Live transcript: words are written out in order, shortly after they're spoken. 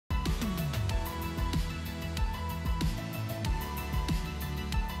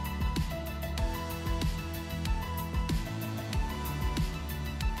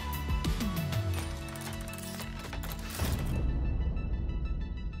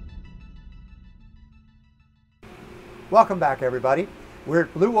Welcome back, everybody. We're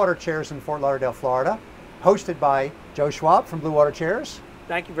at Bluewater Chairs in Fort Lauderdale, Florida, hosted by Joe Schwab from Bluewater Chairs.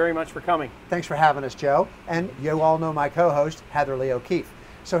 Thank you very much for coming. Thanks for having us, Joe. And you all know my co-host, Heather Lee O'Keefe.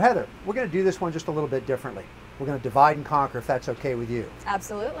 So Heather, we're going to do this one just a little bit differently. We're going to divide and conquer, if that's okay with you.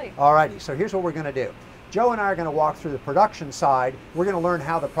 Absolutely. All righty, so here's what we're going to do. Joe and I are going to walk through the production side. We're going to learn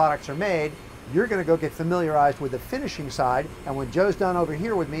how the products are made. You're going to go get familiarized with the finishing side, and when Joe's done over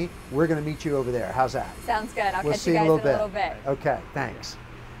here with me, we're going to meet you over there. How's that? Sounds good. We'll see you guys in a in a little bit. Okay, thanks.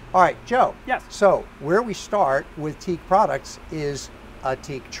 All right, Joe. Yes. So where we start with teak products is a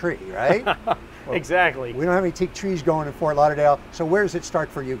teak tree, right? Well, exactly. We don't have any teak trees going in Fort Lauderdale, so where does it start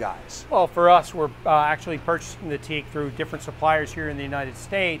for you guys? Well, for us, we're actually purchasing the teak through different suppliers here in the United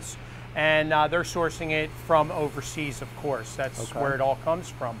States, and they're sourcing it from overseas, of course. That's where it all comes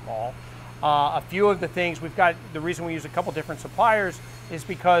from, Paul. A few of the things we've got, the reason we use a couple different suppliers is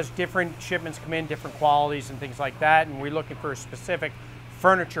because different shipments come in, different qualities and things like that, and we're looking for a specific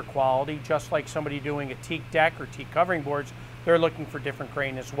furniture quality, just like somebody doing a teak deck or teak covering boards, they're looking for different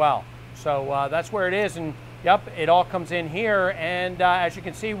grain as well. So that's where it is, and yep, it all comes in here, and as you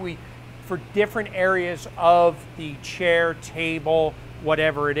can see, for different areas of the chair, table,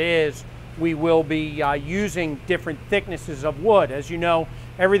 whatever it is, we will be using different thicknesses of wood. As you know,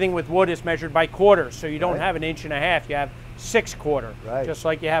 everything with wood is measured by quarters, so you don't have 1.5 inches, you have 6 quarter. Right. Just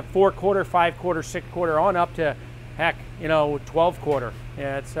like you have 4 quarter, 5 quarter, 6 quarter, on up to, heck, 12 quarter.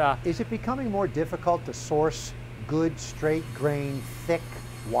 Yeah, it's. Is it becoming more difficult to source good, straight grain, thick,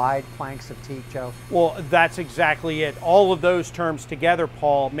 wide planks of teak, Joe? Well, that's exactly it. All of those terms together,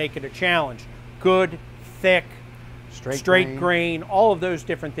 Paul, make it a challenge. Good, thick, straight grain, all of those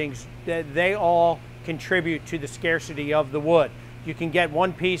different things, they all contribute to the scarcity of the wood. You can get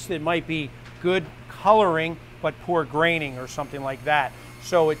one piece that might be good coloring but poor graining or something like that.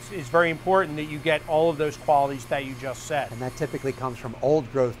 So it's very important that you get all of those qualities that you just said. And that typically comes from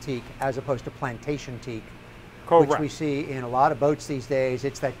old growth teak as opposed to plantation teak. Correct. Which we see in a lot of boats these days.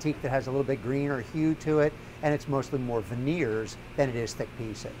 It's that teak that has a little bit greener hue to it, and it's mostly more veneers than it is thick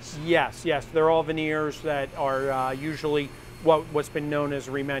pieces. Yes, they're all veneers that are usually what's been known as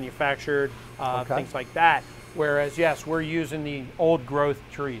remanufactured, things like that. Whereas, yes, we're using the old growth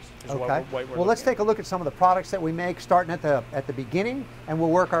trees. Okay. Well, let's take a look at some of the products that we make, starting at the beginning, and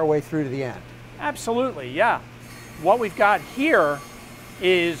we'll work our way through to the end. Absolutely, yeah. What we've got here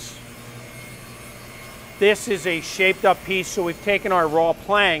is, this is a shaped up piece, so we've taken our raw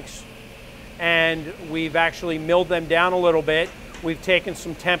planks and we've actually milled them down a little bit. We've taken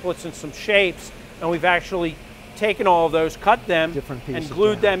some templates and some shapes, and we've actually taken all of those, cut them, and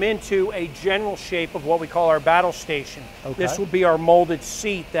glued them into a general shape of what we call our battle station. Okay. This will be our molded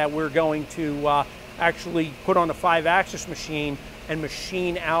seat that we're going to actually put on a 5-axis machine and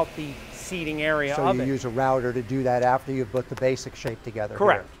machine out the seating area of it. So you use a router to do that after you've put the basic shape together.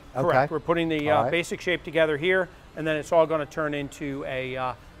 Correct. Here. Correct. Okay. We're putting the basic shape together here, and then it's all going to turn into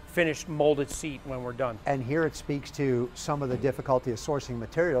a finished molded seat when we're done. And here it speaks to some of the difficulty of sourcing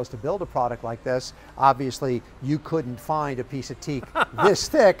materials to build a product like this. Obviously, you couldn't find a piece of teak this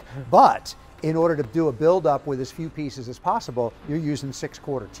thick, but in order to do a build-up with as few pieces as possible, you're using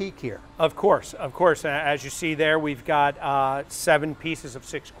 6-quarter teak here. Of course. As you see there, we've got 7 pieces of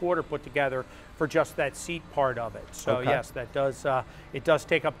 6-quarter put together for just that seat part of it. So yes, that does it does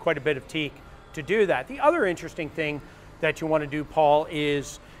take up quite a bit of teak to do that. The other interesting thing that you want to do, Paul,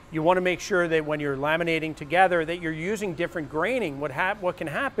 is you want to make sure that when you're laminating together that you're using different graining. What can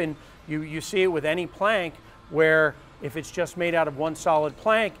happen, you see it with any plank, where if it's just made out of one solid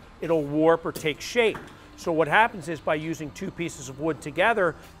plank, it'll warp or take shape. So what happens is, by using 2 pieces of wood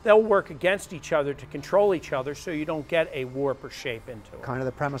together, they'll work against each other to control each other, so you don't get a warp or shape into it. Kind of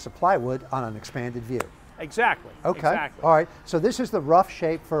the premise of plywood on an expanded view. Exactly. Okay. Exactly. All right. So this is the rough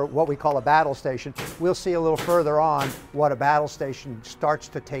shape for what we call a battle station. We'll see a little further on what a battle station starts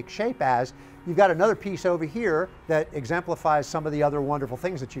to take shape as. You've got another piece over here that exemplifies some of the other wonderful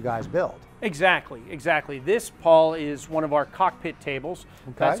things that you guys build. Exactly. This, Paul, is one of our cockpit tables.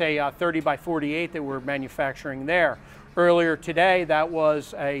 Okay. That's a 30 by 48 that we're manufacturing there. Earlier today, that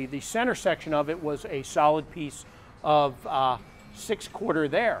was the center section of it was a solid piece of 6-quarter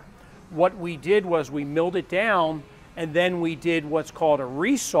there. What we did was we milled it down, and then we did what's called a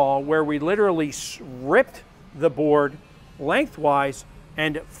resaw, where we literally ripped the board lengthwise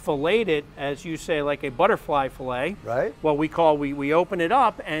and filleted it, as you say, like a butterfly fillet. Right. What we call, we open it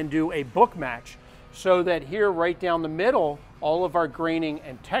up and do a book match, so that here right down the middle, all of our graining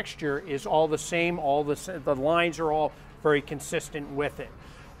and texture is all the same, the lines are all very consistent with it.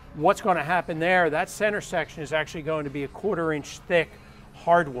 What's going to happen there, that center section is actually going to be a 1/4 inch thick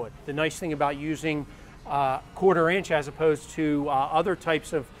hardwood. The nice thing about using 1/4 inch as opposed to other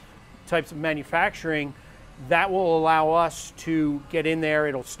types of manufacturing, that will allow us to get in there.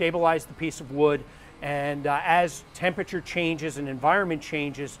 It'll stabilize the piece of wood, and as temperature changes and environment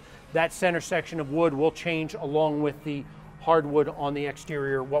changes, that center section of wood will change along with the hardwood on the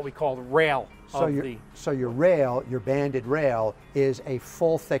exterior, what we call the rail. So your rail, your banded rail, is a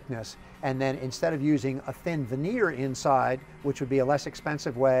full thickness, and then instead of using a thin veneer inside, which would be a less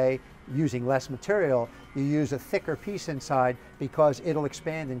expensive way, using less material, you use a thicker piece inside because it'll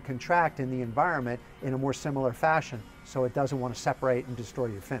expand and contract in the environment in a more similar fashion, so it doesn't want to separate and destroy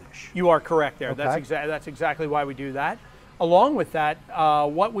your finish. You are correct there. Okay. That's exactly why we do that. Along with that,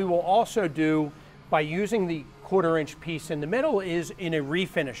 what we will also do by using the 1/4 inch piece in the middle is in a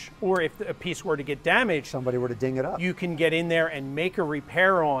refinish, or if a piece were to get damaged, somebody were to ding it up, you can get in there and make a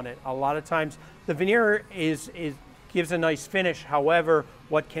repair on it. A lot of times the veneer gives a nice finish. However,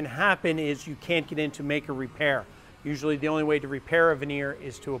 what can happen is you can't get in to make a repair. Usually the only way to repair a veneer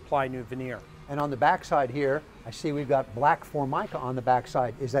is to apply new veneer. And on the back side here, I see we've got black Formica on the back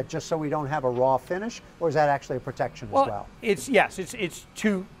side. Is that just so we don't have a raw finish, or is that actually a protection as well? It's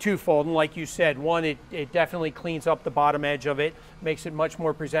twofold, and like you said, one, it definitely cleans up the bottom edge of it, makes it much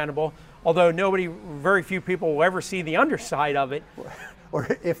more presentable, although very few people will ever see the underside of it. Or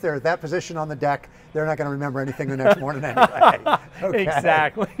if they're at that position on the deck, they're not going to remember anything the next morning anyway. Okay.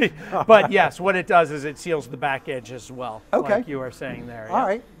 Exactly. But yes, what it does is it seals the back edge as well, like you are saying there. All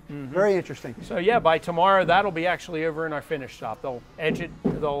right. Very interesting. So yeah, by tomorrow that'll be actually over in our finish shop. They'll edge it,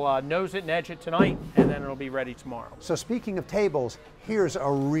 they'll nose it and edge it tonight, and then it'll be ready tomorrow. So speaking of tables, here's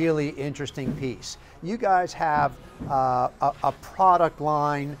a really interesting piece. You guys have a product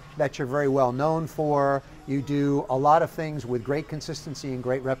line that you're very well known for. You do a lot of things with great consistency and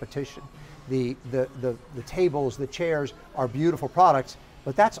great repetition. The tables, the chairs are beautiful products,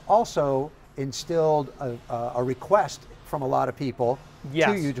 but that's also instilled a request from a lot of people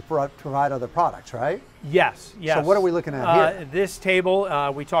to you to provide other products, right? Yes, yes. So what are we looking at here? This table,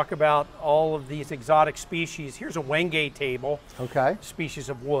 we talk about all of these exotic species. Here's a Wenge table, species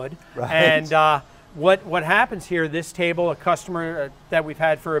of wood. Right. And what happens here, this table, a customer that we've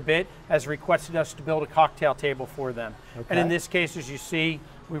had for a bit has requested us to build a cocktail table for them. And in this case, as you see,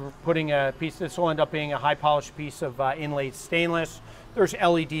 we were putting a piece, this will end up being a high polished piece of inlaid stainless. There's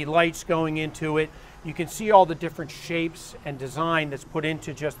LED lights going into it. You can see all the different shapes and design that's put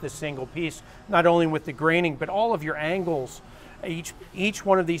into just this single piece, not only with the graining, but all of your angles. Each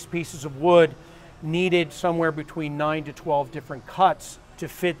one of these pieces of wood needed somewhere between 9 to 12 different cuts to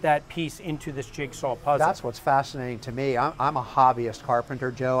fit that piece into this jigsaw puzzle. That's what's fascinating to me. I'm a hobbyist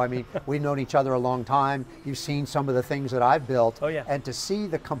carpenter, Joe. I mean, we've known each other a long time. You've seen some of the things that I've built. Oh, yeah. And to see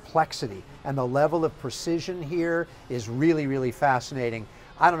the complexity and the level of precision here is really, really fascinating.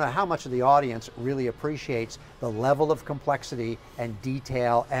 I don't know how much of the audience really appreciates the level of complexity and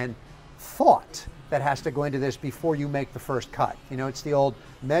detail and thought that has to go into this before you make the first cut. You know, it's the old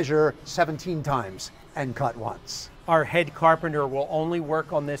measure 17 times and cut once. Our head carpenter will only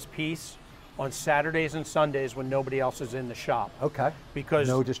work on this piece on Saturdays and Sundays when nobody else is in the shop. Okay. Because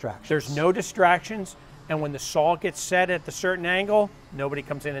no distractions. There's no distractions, and when the saw gets set at the certain angle, nobody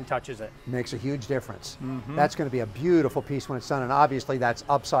comes in and touches it. Makes a huge difference. That's going to be a beautiful piece when it's done, and obviously that's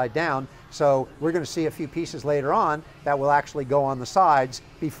upside down. So we're going to see a few pieces later on that will actually go on the sides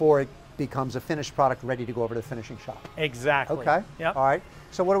before it becomes a finished product ready to go over to the finishing shop. Exactly. Okay. Yep. All right.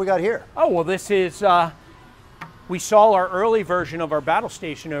 So what do we got here? Oh, well, this is, we saw our early version of our battle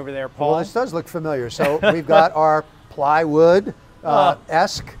station over there, Paul. Well, this does look familiar. So we've got our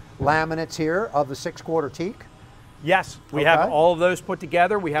plywood-esque laminates here of the 6/4 teak. Yes, we have all of those put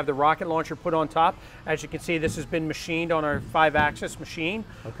together. We have the rocket launcher put on top. As you can see, this has been machined on our 5-axis machine,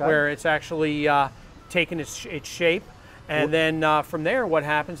 where it's actually taken its shape. And then from there, what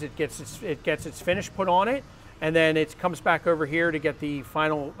happens, it gets its finish put on it, and then it comes back over here to get the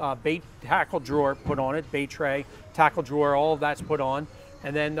final bait tackle drawer put on it, bait tray, tackle drawer, all of that's put on,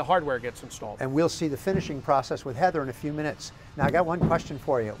 and then the hardware gets installed. And we'll see the finishing process with Heather in a few minutes. Now, I got one question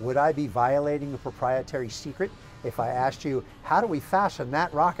for you. Would I be violating a proprietary secret if I asked you, how do we fasten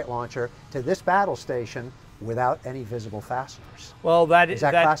that rocket launcher to this battle station without any visible fasteners? Well, is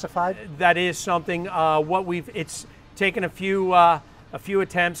that classified? That is something. It's taken a few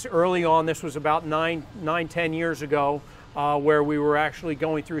attempts early on. This was about 10 years ago, where we were actually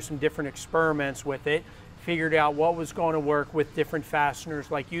going through some different experiments with it, figured out what was going to work with different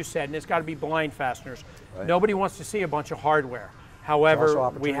fasteners, like you said, and it's got to be blind fasteners. Right. Nobody wants to see a bunch of hardware. However,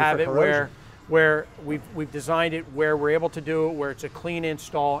 we have it where we've designed it where we're able to do it, where it's a clean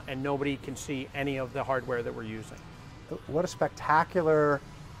install and nobody can see any of the hardware that we're using. What a spectacular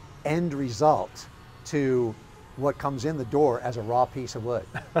end result to what comes in the door as a raw piece of wood.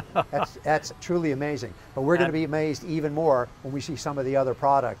 That's truly amazing. But we're going to be amazed even more when we see some of the other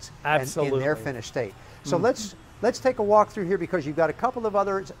products in their finished state. So let's take a walk through here, because you've got a couple of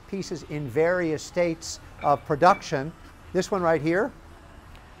other pieces in various states of production. This one right here.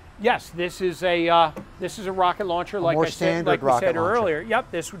 Yes, this is a rocket launcher, like we said earlier.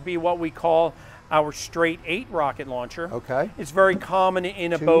 Yep, this would be what we call our straight 8 rocket launcher. Okay. It's very common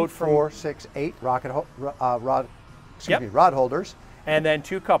in a boat from 4, 6, 8 rod holders. And then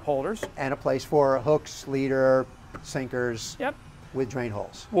 2 cup holders. And a place for hooks, leader, sinkers. Yep. With drain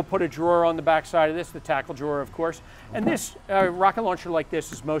holes. We'll put a drawer on the back side of this, the tackle drawer, of course. And this rocket launcher like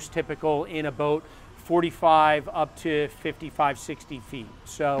this is most typical in a boat 45 up to 55, 60 feet.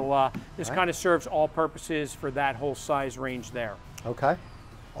 So this kind of serves all purposes for that whole size range there. Okay.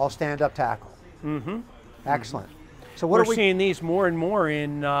 All stand-up tackle. Excellent. So what we're seeing these more and more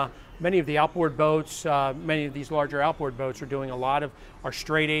in many of the outboard boats. Many of these larger outboard boats are doing a lot of our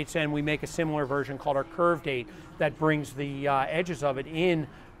straight 8s, and we make a similar version called our curved 8 that brings the edges of it in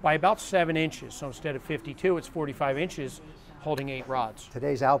by about 7 inches. So instead of 52, it's 45 inches, holding 8 rods.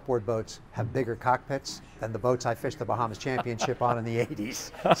 Today's outboard boats have bigger cockpits than the boats I fished the Bahamas Championship on in the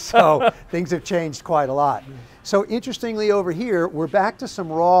 80s. So things have changed quite a lot. So interestingly over here, we're back to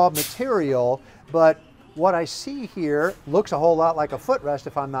some raw material, but what I see here looks a whole lot like a footrest,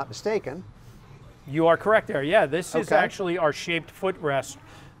 if I'm not mistaken. You are correct there. Yeah, this is actually our shaped footrest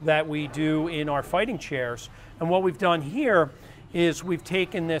that we do in our fighting chairs. And what we've done here is we've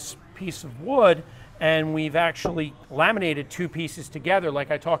taken this piece of wood and we've actually laminated 2 pieces together,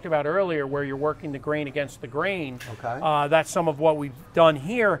 like I talked about earlier, where you're working the grain against the grain. Okay. That's some of what we've done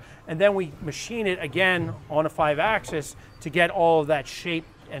here. And then we machine it again on a 5-axis to get all of that shape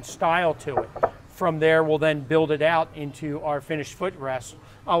and style to it. From there, we'll then build it out into our finished footrest.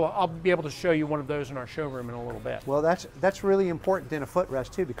 I'll be able to show you one of those in our showroom in a little bit. Well, that's really important in a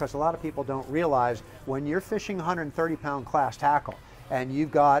footrest too, because a lot of people don't realize when you're fishing 130-pound class tackle, and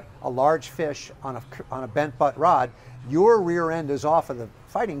you've got a large fish on a bent butt rod, your rear end is off of the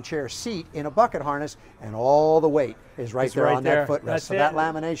fighting chair seat in a bucket harness, and all the weight is right there on that footrest. So that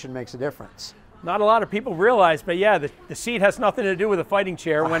lamination makes a difference. Not a lot of people realize, but yeah, the seat has nothing to do with a fighting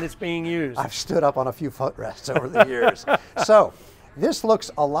chair when it's being used. I've stood up on a few footrests over the years. So this looks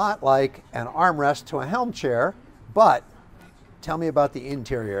a lot like an armrest to a helm chair, but tell me about the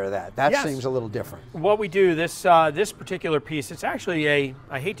interior of that. That seems a little different. What we do, this particular piece, it's actually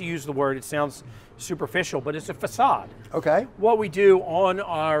I hate to use the word, it sounds superficial, but it's a facade. Okay. What we do on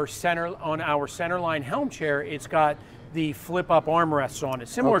our centerline helm chair, it's got the flip-up armrests on it,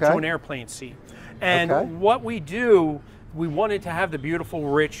 similar to an airplane seat. And what we do, we wanted to have the beautiful,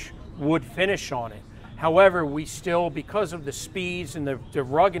 rich wood finish on it. However, we still, because of the speeds and the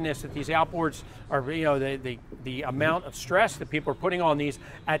ruggedness that these outboards are, you know, the amount of stress that people are putting on these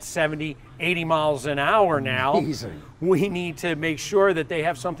at 70, 80 miles an hour now, we need to make sure that they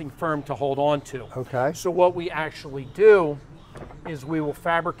have something firm to hold on to. Okay. So what we actually do is we will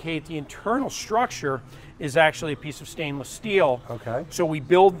fabricate the internal structure is actually a piece of stainless steel. Okay. So we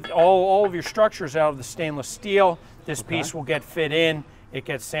build all of your structures out of the stainless steel. This piece will get fit in, it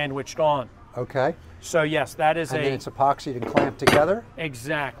gets sandwiched on. Okay. So yes, that is and then it's epoxied and clamped together?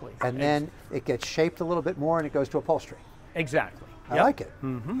 Exactly. And then it gets shaped a little bit more and it goes to upholstery? Exactly. I like it.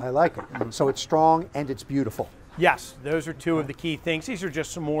 I like it. So it's strong and it's beautiful. Yes, those are 2 of the key things. These are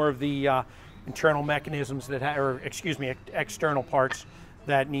just some more of the internal mechanisms that external parts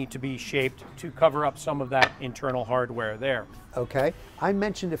that need to be shaped to cover up some of that internal hardware there. Okay. I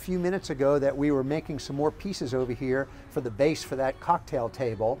mentioned a few minutes ago that we were making some more pieces over here for the base for that cocktail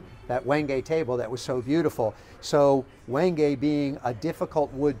table, that wenge table that was so beautiful. So wenge being a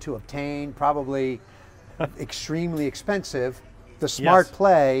difficult wood to obtain, probably extremely expensive, the smart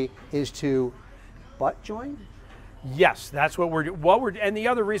play is to butt join? Yes, that's what we're and the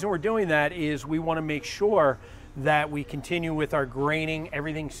other reason we're doing that is we want to make sure that we continue with our graining,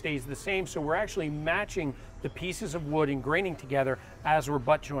 everything stays the same, so we're actually matching the pieces of wood and graining together as we're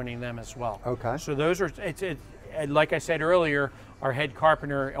butt joining them as well. Okay. So those are, like I said earlier, our head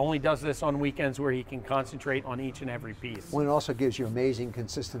carpenter only does this on weekends where he can concentrate on each and every piece. Well, it also gives you amazing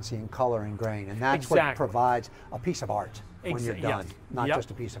consistency in color and grain, and that's what provides a piece of art when you're done, not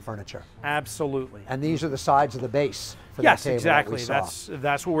just a piece of furniture. Absolutely. And these are the sides of the base for that table exactly. That we saw.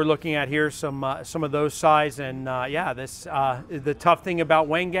 That's what we're looking at here. Some of those sides, and the tough thing about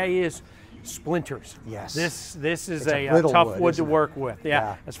wenge is splinters. Yes. This is a tough wood to work with.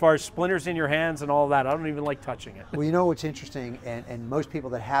 Yeah. As far as splinters in your hands and all that, I don't even like touching it. Well, you know what's interesting, and most people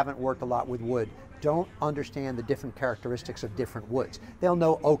that haven't worked a lot with wood don't understand the different characteristics of different woods. They'll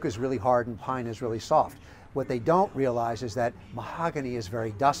know oak is really hard and pine is really soft. What they don't realize is that mahogany is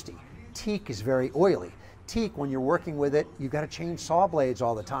very dusty. Teak is very oily. Teak, when you're working with it, you've got to change saw blades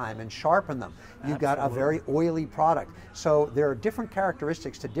all the time and sharpen them. You've got a very oily product. So there are different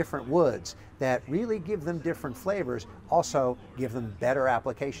characteristics to different woods that really give them different flavors, also give them better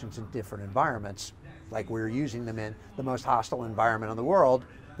applications in different environments, like we're using them in the most hostile environment in the world,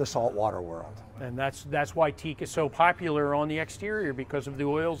 the saltwater world. And that's why teak is so popular on the exterior, because of the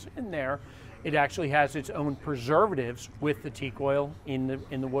oils in there. It actually has its own preservatives with the teak oil in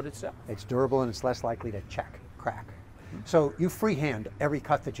the wood itself. It's durable and it's less likely to crack. So you freehand every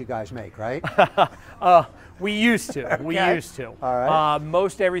cut that you guys make, right? We used to. Okay. We used to. All right.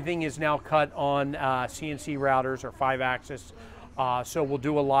 Most everything is now cut on CNC routers or 5-axis. So we'll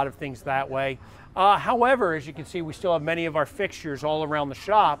do a lot of things that way. However, as you can see, we still have many of our fixtures all around the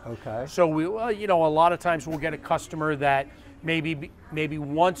shop. Okay. So we, you know, a lot of times we'll get a customer that maybe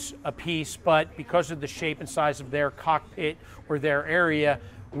wants a piece, but because of the shape and size of their cockpit or their area,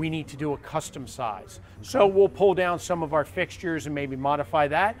 we need to do a custom size. So we'll pull down some of our fixtures and maybe modify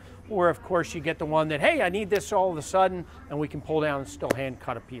that. Or of course you get the one that, hey, I need this all of a sudden, and we can pull down and still hand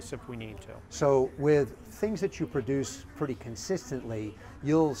cut a piece if we need to. So with things that you produce pretty consistently,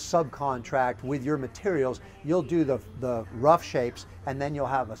 you'll subcontract with your materials, you'll do the rough shapes, and then you'll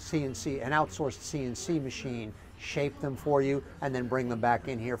have an outsourced CNC machine shape them for you, and then bring them back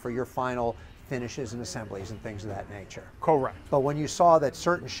in here for your final finishes and assemblies and things of that nature. Correct. But when you saw that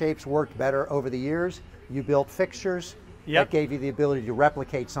certain shapes worked better over the years, you built fixtures that gave you the ability to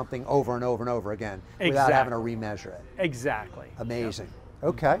replicate something over and over and over again without having to remeasure it. Exactly. Amazing. Yep.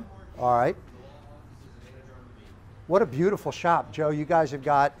 Okay. All right. What a beautiful shop, Joe. You guys have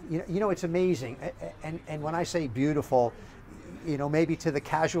got, you know, it's amazing. And when I say beautiful, you know, maybe to the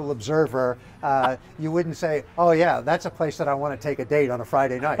casual observer, you wouldn't say, oh yeah, that's a place that I want to take a date on a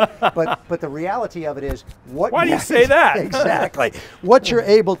Friday night. But the reality of it is, why do you say that? Exactly. What you're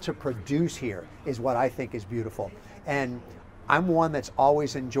able to produce here is what I think is beautiful. And I'm one that's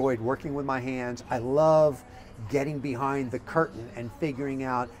always enjoyed working with my hands. I love getting behind the curtain and figuring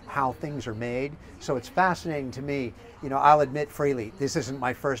out how things are made. So it's fascinating to me. You know, I'll admit freely, this isn't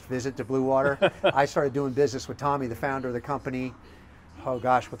my first visit to Bluewater. I started doing business with Tommy, the founder of the company. Oh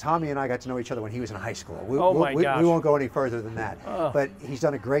gosh, well, Tommy and I got to know each other when he was in high school. We won't go any further than that. But he's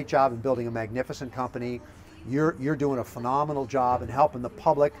done a great job in building a magnificent company. You're doing a phenomenal job in helping the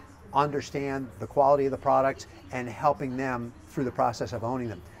public understand the quality of the products and helping them through the process of owning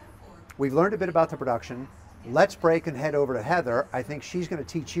them. We've learned a bit about the production. Let's break and head over to Heather. I think she's going to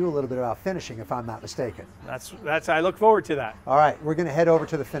teach you a little bit about finishing, if I'm not mistaken. I look forward to that. All right, we're going to head over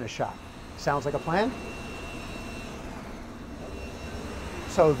to the finish shop. Sounds like a plan?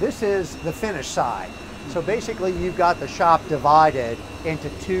 So this is the finish side. So basically you've got the shop divided into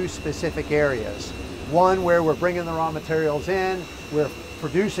two specific areas. One where we're bringing the raw materials in, we're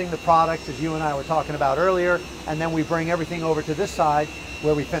producing the product as you and I were talking about earlier, and then we bring everything over to this side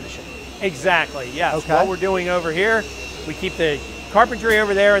where we finish it. Exactly, yes. Okay. What we're doing over here, we keep the carpentry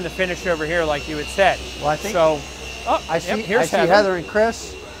over there and the finish over here, like you had said. Well, I think so. I see Heather and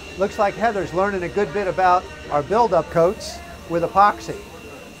Chris. Looks like Heather's learning a good bit about our build-up coats with epoxy.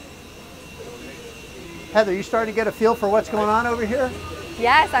 Heather, you starting to get a feel for what's going on over here?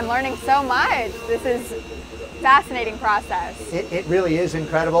 Yes, I'm learning so much. This is a fascinating process. It really is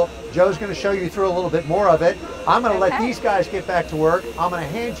incredible. Joe's going to show you through a little bit more of it. I'm going to let these guys get back to work. I'm going to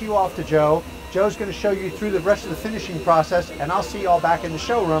hand you off to Joe. Joe's going to show you through the rest of the finishing process, and I'll see you all back in the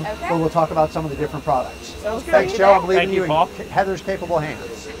showroom where we'll talk about some of the different products. Sounds good. Thanks, Joe. I'm leaving you in Heather's capable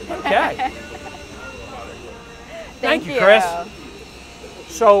hands. Okay. Thank you, Chris.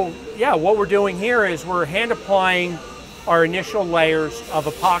 So, yeah, what we're doing here is we're hand applying our initial layers of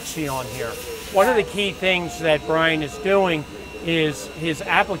epoxy on here. One of the key things that Brian is doing is his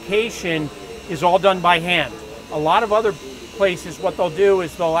application is all done by hand. A lot of other places, what they'll do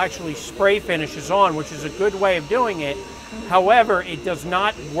is they'll actually spray finishes on, which is a good way of doing it. However, it does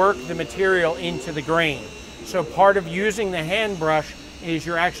not work the material into the grain. So part of using the hand brush is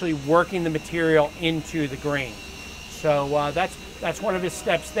you're actually working the material into the grain. So that's one of his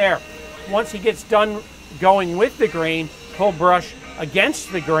steps there. Once he gets done going with the grain, he'll brush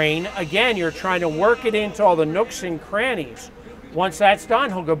against the grain. Again, you're trying to work it into all the nooks and crannies. Once that's done,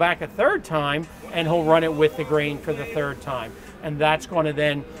 he'll go back a third time and he'll run it with the grain for the third time. And that's going to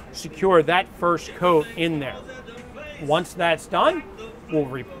then secure that first coat in there. Once that's done,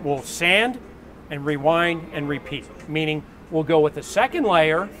 we'll sand and rewind and repeat, meaning we'll go with the second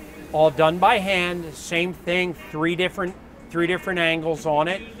layer, all done by hand, same thing, three different angles on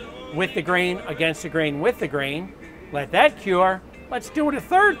it. with the grain, against the grain, with the grain. Let that cure. Let's do it a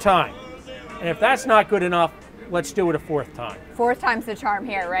third time. And if that's not good enough, let's do it a fourth time. Fourth time's the charm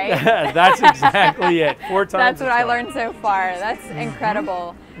here, right? That's exactly it. 4 times. That's what I learned so far. That's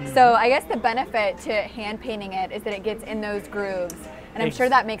incredible. So I guess the benefit to hand painting it is that it gets in those grooves. And I'm sure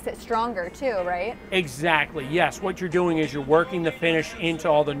that makes it stronger too, right? Exactly, yes. What you're doing is you're working the finish into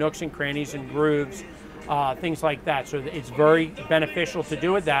all the nooks and crannies and grooves, things like that. So it's very beneficial to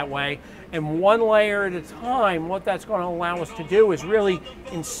do it that way. And one layer at a time, what that's going to allow us to do is really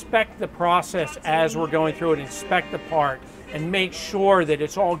inspect the process as we're going through it, inspect the part, and make sure that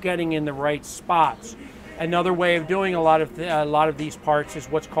it's all getting in the right spots. Another way of doing a lot of these parts is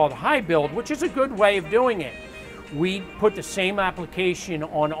what's called high build, which is a good way of doing it. We put the same application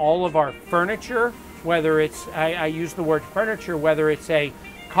on all of our furniture, whether it's, I use the word furniture, whether it's a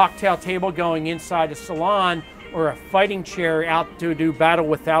cocktail table going inside a salon or a fighting chair out to do battle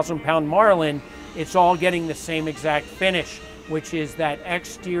with 1,000-pound marlin, it's all getting the same exact finish, which is that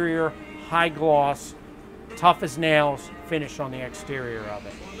exterior, high gloss, tough as nails finish on the exterior of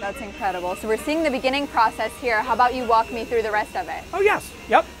it. That's incredible. So we're seeing the beginning process here. How about you walk me through the rest of it? Oh yes,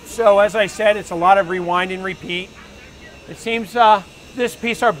 yep. So as I said, it's a lot of rewind and repeat. It seems this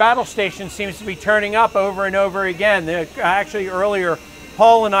piece, our battle station, seems to be turning up over and over again. Actually earlier,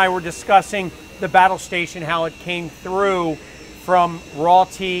 Paul and I were discussing the battle station, how it came through from raw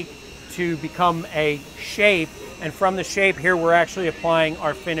teak to become a shape, and from the shape here we're actually applying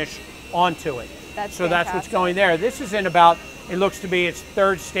our finish onto it. So that's what's going there. This is in about, it looks to be its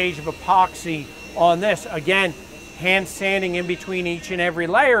third stage of epoxy on this. Again, hand sanding in between each and every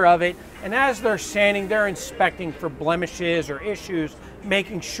layer of it, and as they're sanding, they're inspecting for blemishes or issues,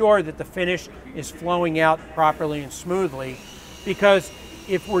 making sure that the finish is flowing out properly and smoothly, because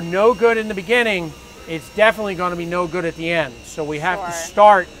if we're no good in the beginning, it's definitely going to be no good at the end. So we have to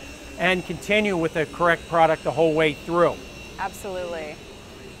start and continue with the correct product the whole way through. Absolutely.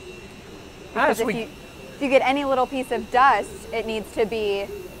 Because if you get any little piece of dust, it needs to be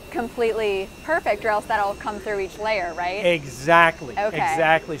completely perfect, or else that'll come through each layer, right? Exactly. Okay.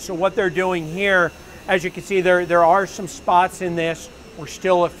 Exactly. So what they're doing here, as you can see, there are some spots in this. We're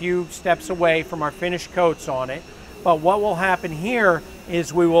still a few steps away from our finished coats on it. But what will happen here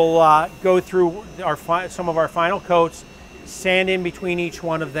is we will go through some of our final coats, sand in between each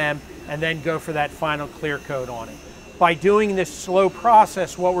one of them, and then go for that final clear coat on it. By doing this slow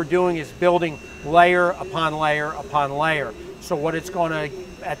process, what we're doing is building layer upon layer upon layer. So what it's going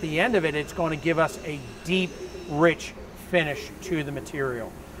to, at the end of it, it's going to give us a deep, rich finish to the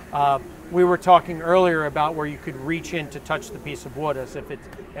material. We were talking earlier about where you could reach in to touch the piece of wood as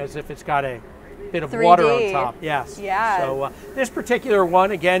if it's got a bit of 3D water on top. Yes. Yeah. So this particular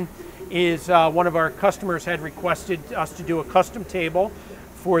one, again, is one of our customers had requested us to do a custom table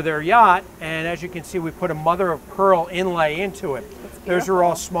for their yacht, and as you can see, we put a mother of pearl inlay into it. Those are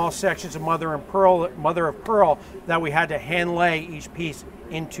all small sections of mother of pearl that we had to hand lay each piece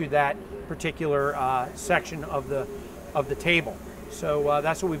into that particular section of the table. So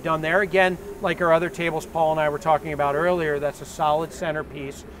that's what we've done there. Again, like our other tables Paul and I were talking about earlier, that's a solid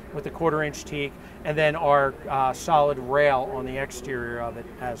centerpiece with a 1/4-inch teak, and then our solid rail on the exterior of it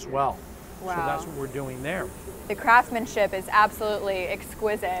as well. Wow. So that's what we're doing there. The craftsmanship is absolutely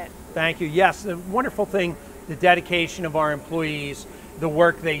exquisite. Thank you. Yes, the wonderful thing, the dedication of our employees, the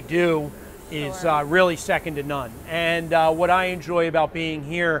work they do is really second to none. And what I enjoy about being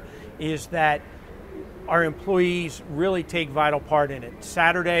here is that our employees really take vital part in it.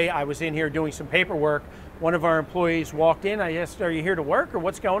 Saturday, I was in here doing some paperwork. One of our employees walked in. I asked, "Are you here to work or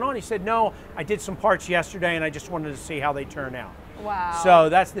what's going on?" He said, "No, I did some parts yesterday and I just wanted to see how they turn out." Wow. So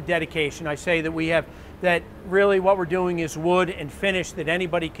that's the dedication. I say that we have, that really what we're doing is wood and finish that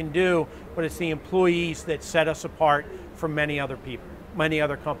anybody can do, but it's the employees that set us apart from many other people, many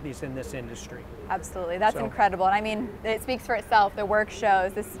other companies in this industry. Absolutely, that's incredible. And I mean, it speaks for itself. The work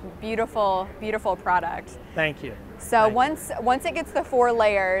shows this beautiful, beautiful product. Thank you. So once it gets the 4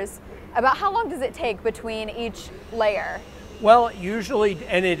 layers, about how long does it take between each layer? Well, usually,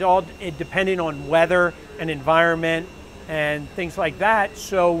 and it depending on weather and environment and things like that.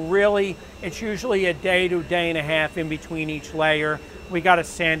 So really, it's usually a day to a day and a half in between each layer. We got to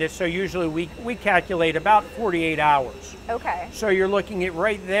sand it, so usually we calculate about 48 hours. Okay. So you're looking at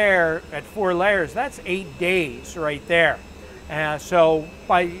right there at 4 layers. That's 8 days right there. So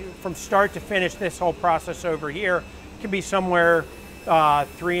from start to finish, this whole process over here can be somewhere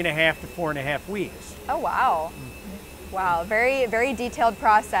 3.5 to 4.5 weeks. Oh wow. Wow, very, very detailed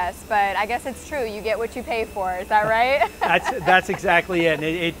process, but I guess it's true. You get what you pay for. Is that right? That's exactly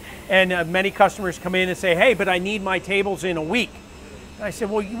it. And many customers come in and say, "Hey, but I need my tables in a week." And I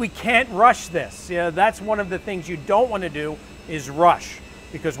said, well, we can't rush this. You know, that's one of the things you don't want to do is rush,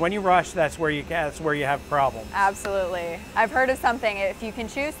 because when you rush, that's where you have problems. Absolutely. I've heard of something, if you can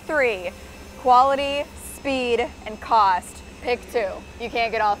choose 3, quality, speed, and cost, pick 2. You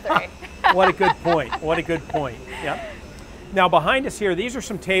can't get all 3. What a good point. What a good point. Yep. Now behind us here, these are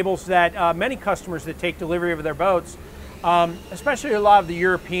some tables that many customers that take delivery of their boats, especially a lot of the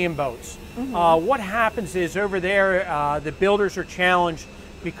European boats. What happens is over there, the builders are challenged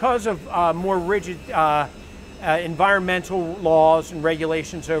because of more rigid environmental laws and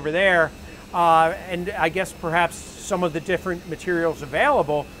regulations over there, and I guess perhaps some of the different materials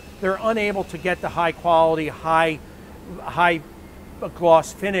available, they're unable to get the high quality, high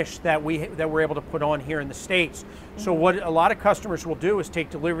gloss finish that we're able to put on here in the States. So what a lot of customers will do is take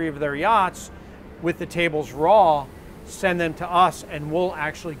delivery of their yachts with the tables raw, send them to us, and we'll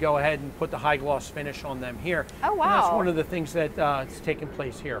actually go ahead and put the high gloss finish on them here. Oh wow! And that's one of the things that is taking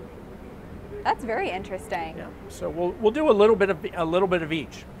place here. That's very interesting. Yeah. So we'll do a little bit of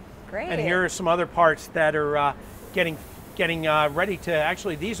each. Great. And here are some other parts that are getting ready to,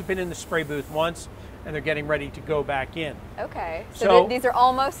 actually these have been in the spray booth once, and they're getting ready to go back in. Okay. So these are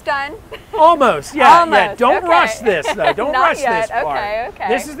almost done? Almost, yeah. Almost. Yeah. Don't rush this though. Don't Not rush yet. this part. Okay, okay.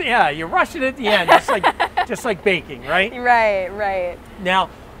 This is you rush it at the end, just like baking, right? Right, right.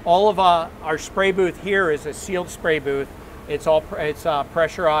 Now, all of our spray booth here is a sealed spray booth. It's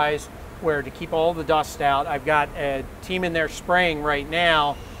pressurized, where to keep all the dust out. I've got a team in there spraying right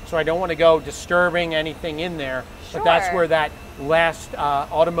now, so I don't want to go disturbing anything in there. Sure. But that's where that last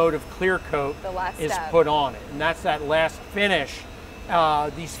automotive clear coat is put on it, and that's that last finish.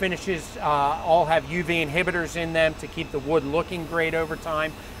 These finishes all have UV inhibitors in them to keep the wood looking great over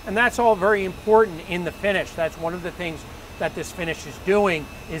time, and that's all very important in the finish. That's one of the things that this finish is doing,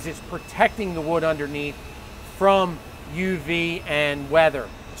 is it's protecting the wood underneath from UV and weather.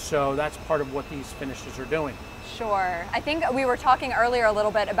 So that's part of what these finishes are doing. Sure. I think we were talking earlier a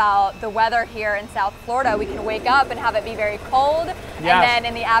little bit about the weather here in South Florida. We can wake up and have it be very cold, yes. And then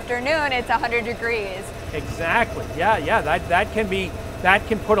in the afternoon it's 100 degrees. Exactly. Yeah. That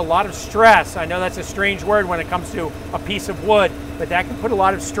can put a lot of stress. I know that's a strange word when it comes to a piece of wood, but that can put a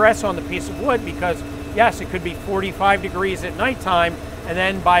lot of stress on the piece of wood, because yes, it could be 45 degrees at nighttime, and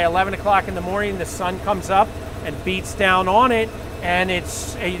then by 11 o'clock in the morning the sun comes up and beats down on it, and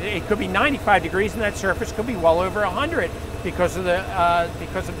it could be 95 degrees, and that surface could be well over 100 because of the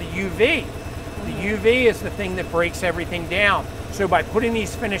UV. The UV is the thing that breaks everything down. So by putting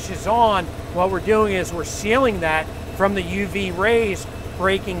these finishes on, what we're doing is we're sealing that from the UV rays,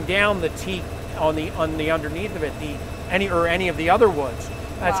 breaking down the teak on the underneath of it, any of the other woods.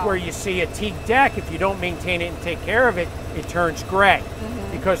 That's where you see a teak deck. If you don't maintain it and take care of it, it turns gray,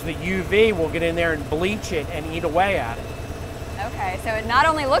 because the UV will get in there and bleach it and eat away at it. Okay, so it not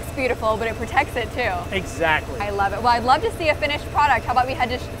only looks beautiful, but it protects it too. Exactly. I love it. Well, I'd love to see a finished product. How about we head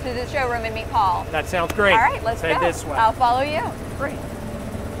to the showroom and meet Paul? That sounds great. All right, let's head go. this way. I'll follow you. Great.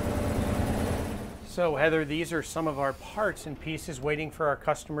 So Heather, these are some of our parts and pieces waiting for our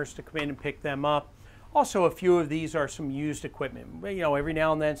customers to come in and pick them up. Also, a few of these are some used equipment. You know, every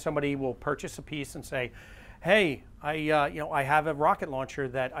now and then somebody will purchase a piece and say, "Hey, I have a rocket launcher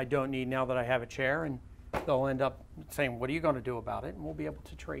that I don't need now that I have a chair," and they'll end up saying, "What are you going to do about it?" And we'll be able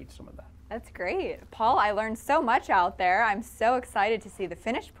to trade some of that. That's great. Paul, I learned so much out there. I'm so excited to see the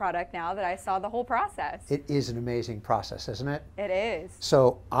finished product now that I saw the whole process. It is an amazing process, isn't it? It is.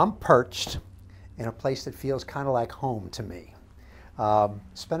 So I'm perched in a place that feels kind of like home to me.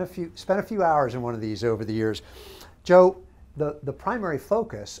 Spent a few hours in one of these over the years. Joe, the primary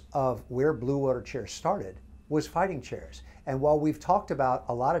focus of where Bluewater chairs started was fighting chairs. And while we've talked about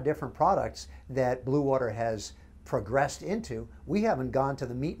a lot of different products that Bluewater has progressed into, we haven't gone to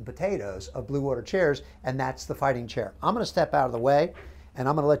the meat and potatoes of Bluewater chairs, and that's the fighting chair. I'm going to step out of the way, and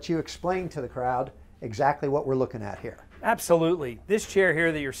I'm going to let you explain to the crowd exactly what we're looking at here. Absolutely. This chair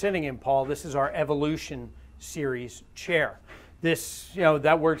here that you're sitting in, Paul, this is our Evolution series chair. This,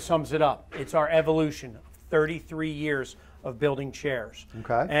 that word sums it up. It's our evolution of 33 years of building chairs.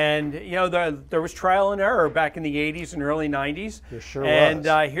 Okay. And there was trial and error back in the 80s and early 90s. There sure was.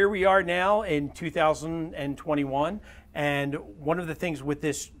 And here we are now in 2021. And one of the things with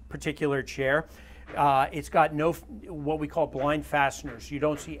this particular chair, it's got no what we call blind fasteners. You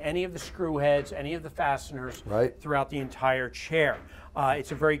don't see any of the screw heads, any of the fasteners throughout the entire chair.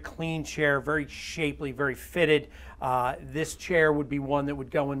 It's a very clean chair, very shapely, very fitted. This chair would be one that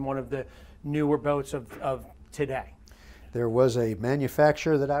would go in one of the newer boats of today. There was a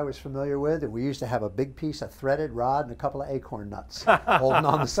manufacturer that I was familiar with, and we used to have a big piece of threaded rod and a couple of acorn nuts holding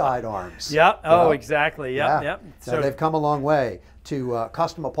on the side arms. Yep. Oh, exactly. Yep. Yep. So they've come a long way to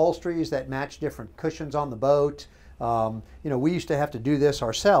custom upholsteries that match different cushions on the boat. You know, we used to have to do this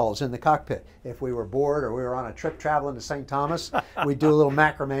ourselves in the cockpit. If we were bored or we were on a trip traveling to St. Thomas, we'd do a little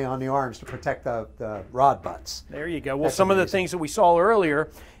macrame on the arms to protect the rod butts. There you go. Well, some of the things that we saw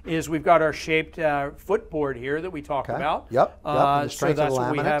earlier is we've got our shaped footboard here that we talked about. Yep. So that's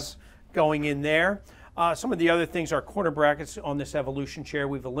what we have going in there. Some of the other things, our corner brackets on this Evolution chair,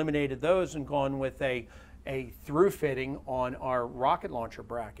 we've eliminated those and gone with a through fitting on our rocket launcher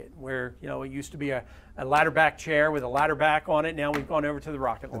bracket, where, you know, it used to be a ladder back chair with a ladder back on it. Now we've gone over to the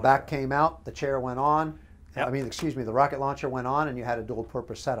rocket launcher. The back came out, the chair went on. Yep. I mean, excuse me, the rocket launcher went on, and you had a dual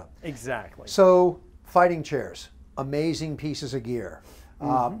purpose setup. Exactly. So fighting chairs, amazing pieces of gear.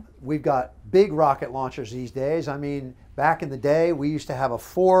 We've got big rocket launchers these days. I mean, back in the day, we used to have a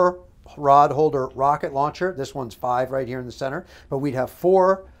 4-rod holder rocket launcher. This one's 5 right here in the center, but we'd have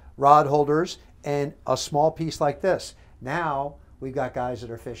 4 rod holders and a small piece like this. Now we've got guys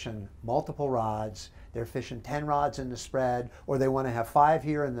that are fishing multiple rods. They're fishing 10 rods in the spread, or they want to have 5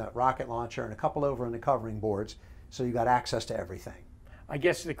 here in the rocket launcher and a couple over in the covering boards. So you got access to everything. I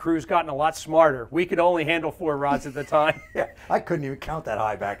guess the crew's gotten a lot smarter. We could only handle 4 rods at the time. Yeah, I couldn't even count that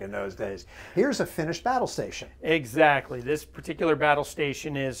high back in those days. Here's a finished battle station. Exactly. This particular battle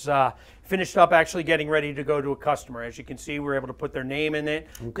station is finished up, actually getting ready to go to a customer. As you can see, we're able to put their name in it.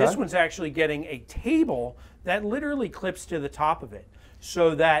 Okay. This one's actually getting a table that literally clips to the top of it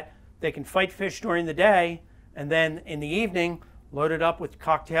so that they can fight fish during the day, and then in the evening, load it up with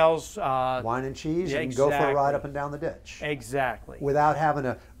cocktails. Wine and cheese, and go for a ride up and down the ditch. Exactly. Without having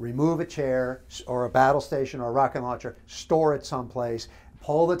to remove a chair or a battle station or a rocket launcher, store it someplace,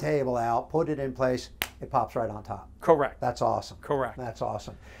 pull the table out, put it in place, it pops right on top. Correct. That's awesome. Correct. That's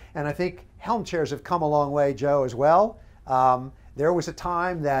awesome. And I think helm chairs have come a long way, Joe, as well. There was a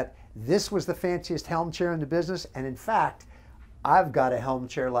time that this was the fanciest helm chair in the business, and in fact, I've got a helm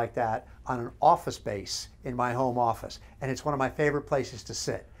chair like that on an office base in my home office, and it's one of my favorite places to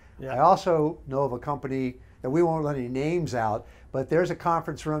sit. Yeah. I also know of a company that we won't let any names out, but there's a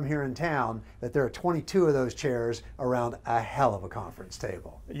conference room here in town that there are 22 of those chairs around a hell of a conference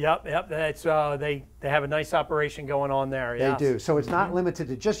table. Yep. That's they have a nice operation going on there. They do. So it's not limited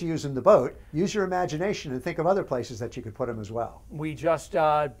to just using the boat. Use your imagination and think of other places that you could put them as well. We just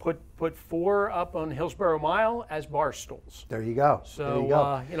put 4 up on Hillsborough Mile as bar stools. There you go. So there you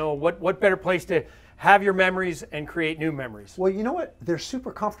go. You know, what better place to have your memories and create new memories? Well, you know what? They're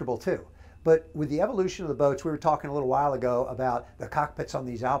super comfortable too. But with the evolution of the boats, we were talking a little while ago about the cockpits on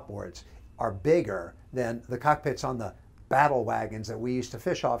these outboards are bigger than the cockpits on the battle wagons that we used to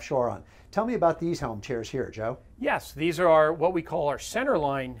fish offshore on. Tell me about these helm chairs here, Joe. Yes, these are what we call our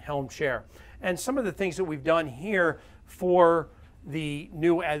centerline helm chair. And some of the things that we've done here for the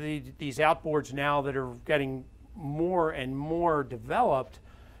new these outboards now that are getting more and more developed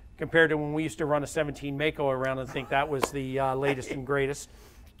compared to when we used to run a 17 Mako around and think that was the latest and greatest.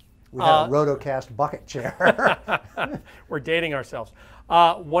 We have a Rotocast bucket chair. We're dating ourselves.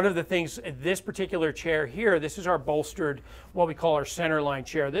 One of the things, this particular chair here, this is our bolstered, what we call our centerline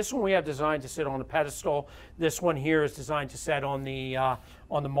chair. This one we have designed to sit on a pedestal. This one here is designed to sit on the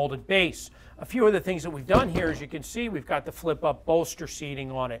molded base. A few of the things that we've done here, as you can see, we've got the flip-up bolster seating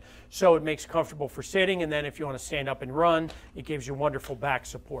on it. So it makes it comfortable for sitting, and then if you want to stand up and run, it gives you wonderful back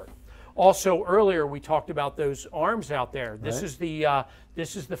support. Also, earlier we talked about those arms out there. This is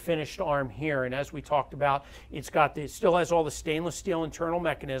the finished arm here, and as we talked about, it still has all the stainless steel internal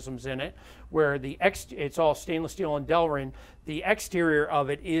mechanisms in it, where it's all stainless steel and Delrin. The exterior of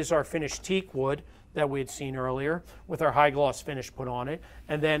it is our finished teak wood that we had seen earlier, with our high gloss finish put on it,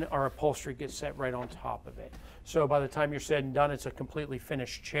 and then our upholstery gets set right on top of it. So by the time you're said and done, it's a completely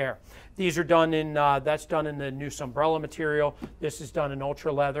finished chair. These are done in, that's done in the Noose umbrella material. This is done in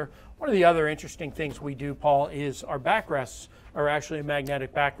ultra leather. One of the other interesting things we do, Paul, is our backrests are actually a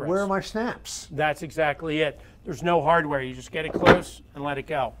magnetic backrest. Where are my snaps? That's exactly it. There's no hardware. You just get it close and let it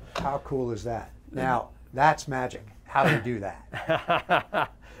go. How cool is that? Now, that's magic. How do you do that?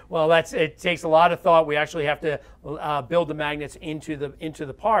 Well, it takes a lot of thought. We actually have to build the magnets into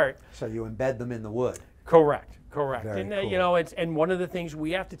the part. So you embed them in the wood. Correct. Very And cool. you know, and one of the things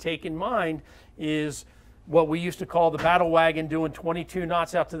we have to take in mind is what we used to call the battle wagon doing 22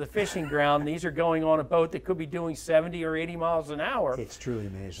 knots out to the fishing ground. These are going on a boat that could be doing 70 or 80 miles an hour. It's truly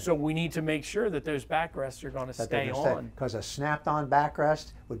amazing. So we need to make sure that those backrests are going to stay on. Because a snapped-on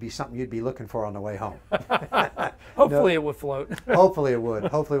backrest would be something you'd be looking for on the way home. Hopefully it would float. Hopefully it would.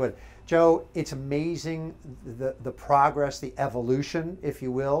 Hopefully it would. Joe, it's amazing the progress, the evolution, if you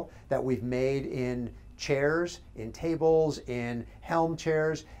will, that we've made in chairs, in tables, in helm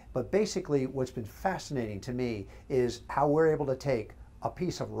chairs. But basically what's been fascinating to me is how we're able to take a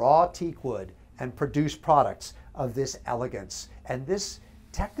piece of raw teak wood and produce products of this elegance and this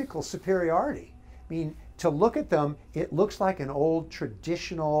technical superiority. I mean, to look at them, it looks like an old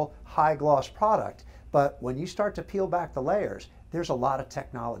traditional high gloss product, but when you start to peel back the layers, there's a lot of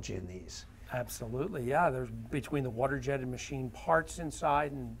technology in these. Absolutely, yeah. There's between the water jetted machine parts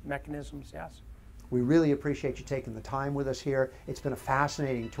inside and mechanisms, yes. We really appreciate you taking the time with us here. It's been a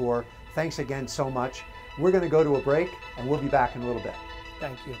fascinating tour. Thanks again so much. We're going to go to a break and we'll be back in a little bit.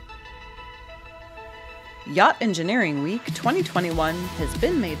 Thank you. Yacht Engineering Week 2021 has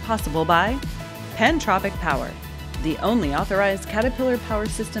been made possible by Pantropic Power, the only authorized Caterpillar Power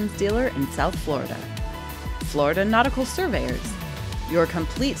Systems dealer in South Florida. Florida Nautical Surveyors, your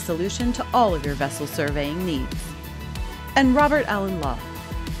complete solution to all of your vessel surveying needs. And Robert Allen Law,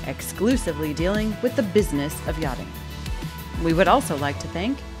 exclusively dealing with the business of yachting. We would also like to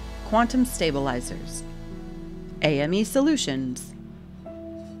thank Quantum Stabilizers, AME Solutions,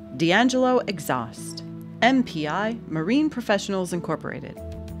 DeAngelo Exhaust, MPI Marine Professionals Incorporated,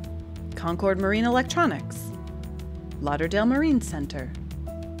 Concord Marine Electronics, Lauderdale Marine Center,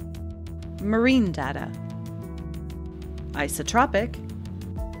 Marine Data, Isotropic,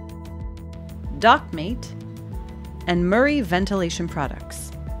 Dockmate, and Murray Ventilation Products.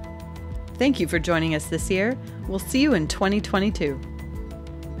 Thank you for joining us this year. We'll see you in 2022.